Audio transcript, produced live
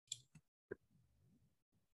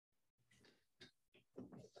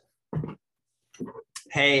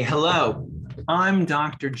Hey, hello. I'm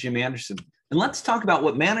Dr. Jim Anderson, and let's talk about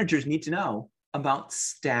what managers need to know about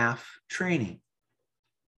staff training.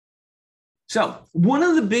 So, one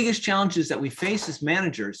of the biggest challenges that we face as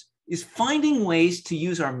managers is finding ways to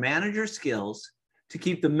use our manager skills to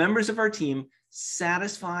keep the members of our team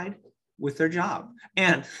satisfied with their job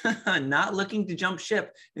and not looking to jump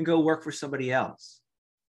ship and go work for somebody else.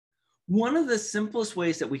 One of the simplest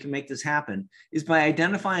ways that we can make this happen is by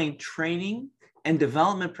identifying training and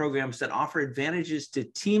development programs that offer advantages to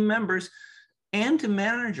team members and to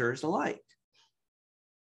managers alike.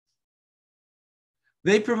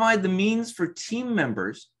 They provide the means for team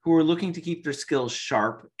members who are looking to keep their skills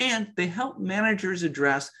sharp, and they help managers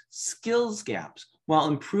address skills gaps while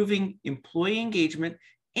improving employee engagement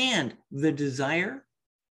and the desire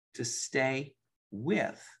to stay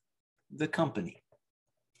with the company.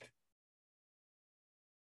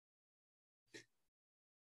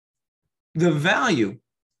 The value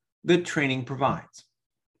that training provides.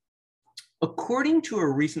 According to a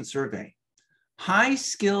recent survey, high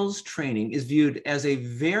skills training is viewed as a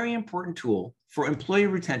very important tool for employee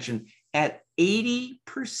retention at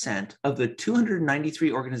 80% of the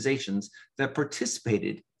 293 organizations that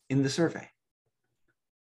participated in the survey.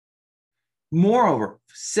 Moreover,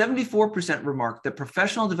 74% remarked that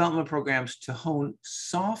professional development programs to hone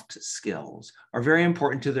soft skills are very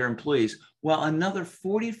important to their employees, while another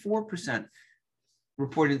 44%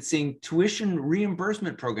 reported seeing tuition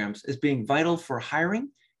reimbursement programs as being vital for hiring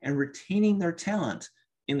and retaining their talent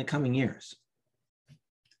in the coming years.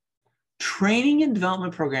 Training and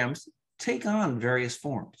development programs take on various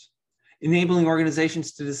forms, enabling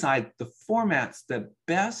organizations to decide the formats that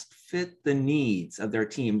best fit the needs of their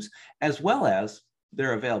teams, as well as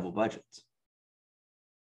their available budgets.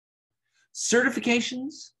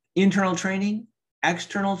 Certifications, internal training,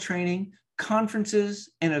 external training, conferences,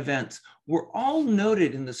 and events were all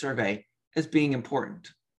noted in the survey as being important.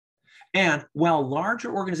 And while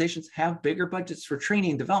larger organizations have bigger budgets for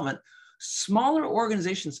training and development, smaller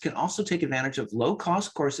organizations can also take advantage of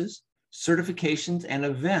low-cost courses, certifications, and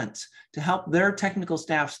events to help their technical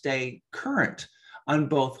staff stay current on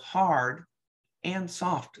both hard and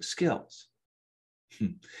soft skills.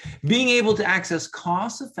 Being able to access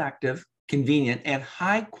cost-effective, convenient, and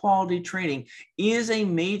high-quality training is a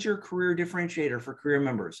major career differentiator for career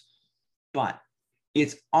members, but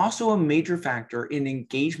it's also a major factor in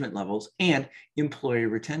engagement levels and employee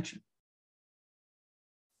retention.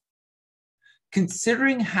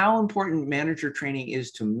 Considering how important manager training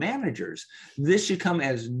is to managers, this should come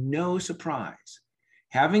as no surprise.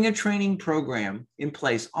 Having a training program in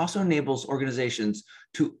place also enables organizations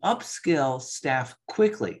to upskill staff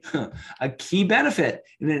quickly, a key benefit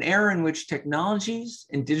in an era in which technologies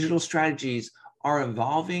and digital strategies are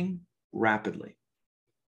evolving rapidly.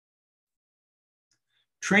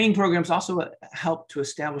 Training programs also help to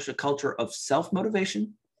establish a culture of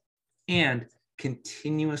self-motivation and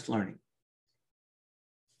continuous learning.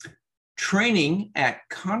 Training at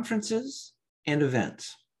conferences and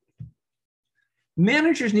events.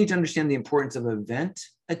 Managers need to understand the importance of event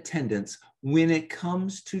attendance when it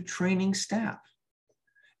comes to training staff,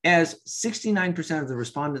 as 69% of the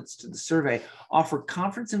respondents to the survey offer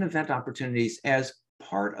conference and event opportunities as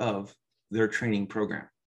part of their training program.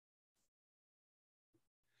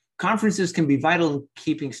 Conferences can be vital in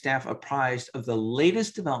keeping staff apprised of the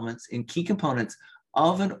latest developments in key components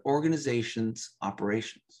of an organization's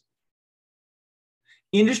operations.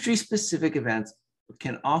 Industry-specific events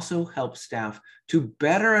can also help staff to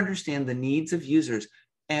better understand the needs of users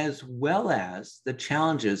as well as the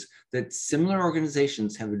challenges that similar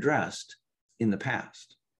organizations have addressed in the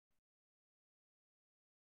past.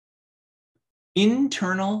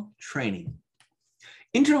 Internal training.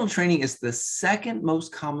 Internal training is the second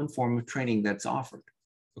most common form of training that's offered,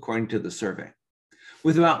 according to the survey,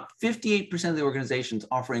 with about 58% of the organizations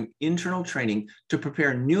offering internal training to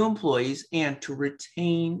prepare new employees and to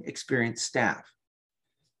retain experienced staff.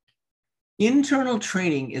 Internal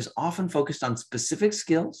training is often focused on specific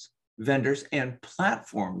skills, vendors, and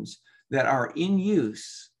platforms that are in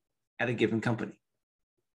use at a given company.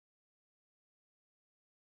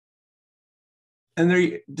 And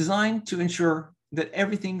they're designed to ensure that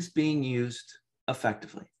everything's being used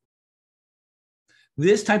effectively.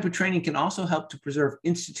 This type of training can also help to preserve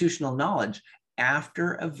institutional knowledge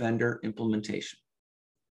after a vendor implementation.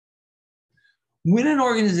 When an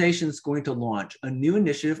organization is going to launch a new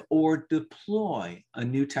initiative or deploy a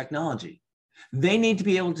new technology, they need to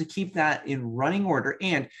be able to keep that in running order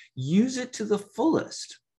and use it to the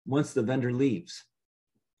fullest once the vendor leaves.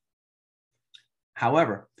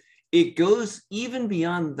 However, it goes even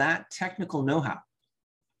beyond that technical know-how.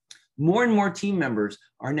 More and more team members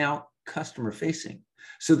are now customer facing,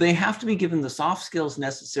 so they have to be given the soft skills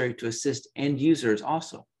necessary to assist end users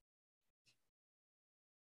also.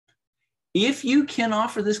 If you can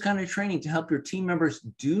offer this kind of training to help your team members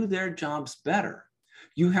do their jobs better,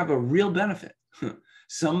 you have a real benefit.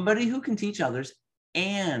 Somebody who can teach others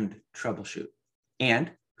and troubleshoot, and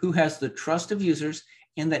who has the trust of users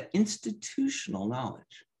and that institutional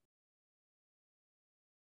knowledge.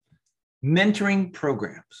 Mentoring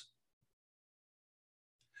programs.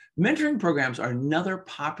 Mentoring programs are another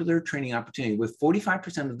popular training opportunity, with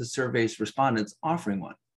 45% of the survey's respondents offering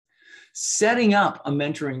one. Setting up a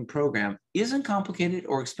mentoring program isn't complicated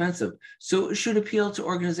or expensive, so it should appeal to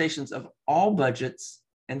organizations of all budgets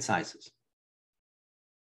and sizes.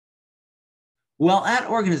 While at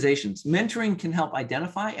organizations, mentoring can help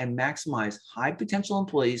identify and maximize high potential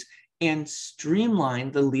employees and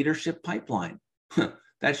streamline the leadership pipeline.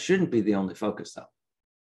 That shouldn't be the only focus, though.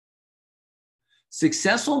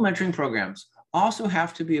 Successful mentoring programs also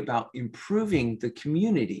have to be about improving the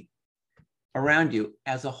community around you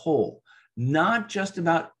as a whole, not just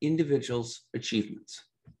about individuals' achievements.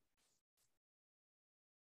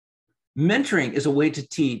 Mentoring is a way to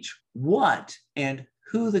teach what and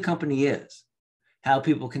who the company is, how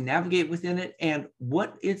people can navigate within it, and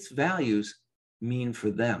what its values mean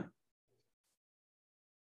for them.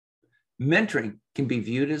 Mentoring can be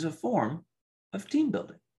viewed as a form of team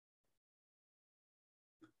building.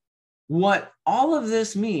 What all of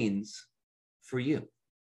this means for you.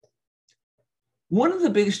 One of the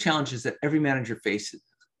biggest challenges that every manager faces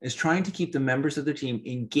is trying to keep the members of their team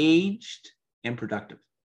engaged and productive.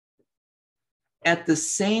 At the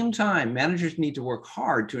same time, managers need to work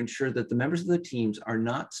hard to ensure that the members of the teams are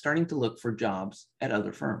not starting to look for jobs at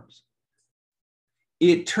other firms.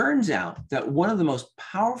 It turns out that one of the most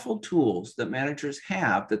powerful tools that managers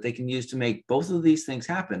have that they can use to make both of these things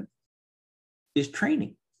happen is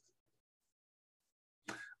training.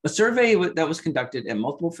 A survey that was conducted at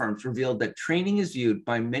multiple firms revealed that training is viewed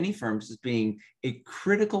by many firms as being a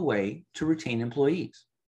critical way to retain employees.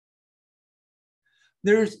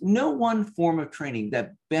 There's no one form of training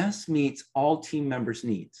that best meets all team members'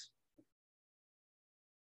 needs.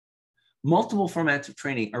 Multiple formats of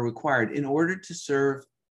training are required in order to serve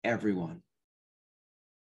everyone.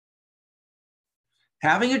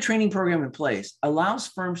 Having a training program in place allows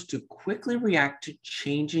firms to quickly react to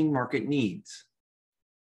changing market needs.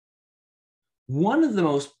 One of the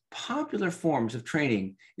most popular forms of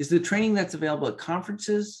training is the training that's available at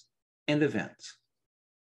conferences and events.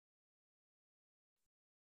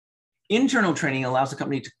 Internal training allows a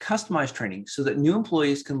company to customize training so that new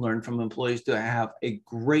employees can learn from employees that have a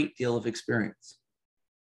great deal of experience.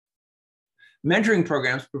 Mentoring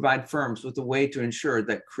programs provide firms with a way to ensure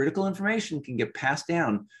that critical information can get passed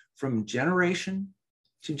down from generation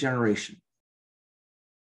to generation.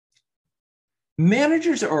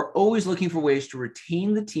 Managers are always looking for ways to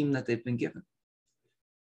retain the team that they've been given.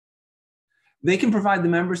 They can provide the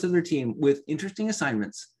members of their team with interesting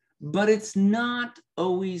assignments, but it's not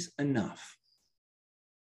always enough.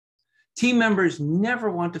 Team members never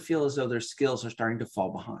want to feel as though their skills are starting to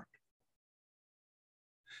fall behind.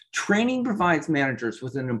 Training provides managers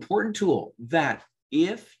with an important tool that,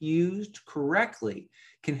 if used correctly,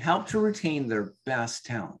 can help to retain their best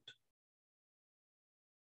talent.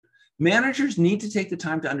 Managers need to take the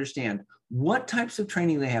time to understand what types of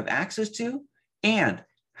training they have access to and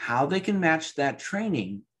how they can match that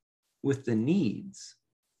training with the needs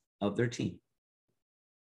of their team.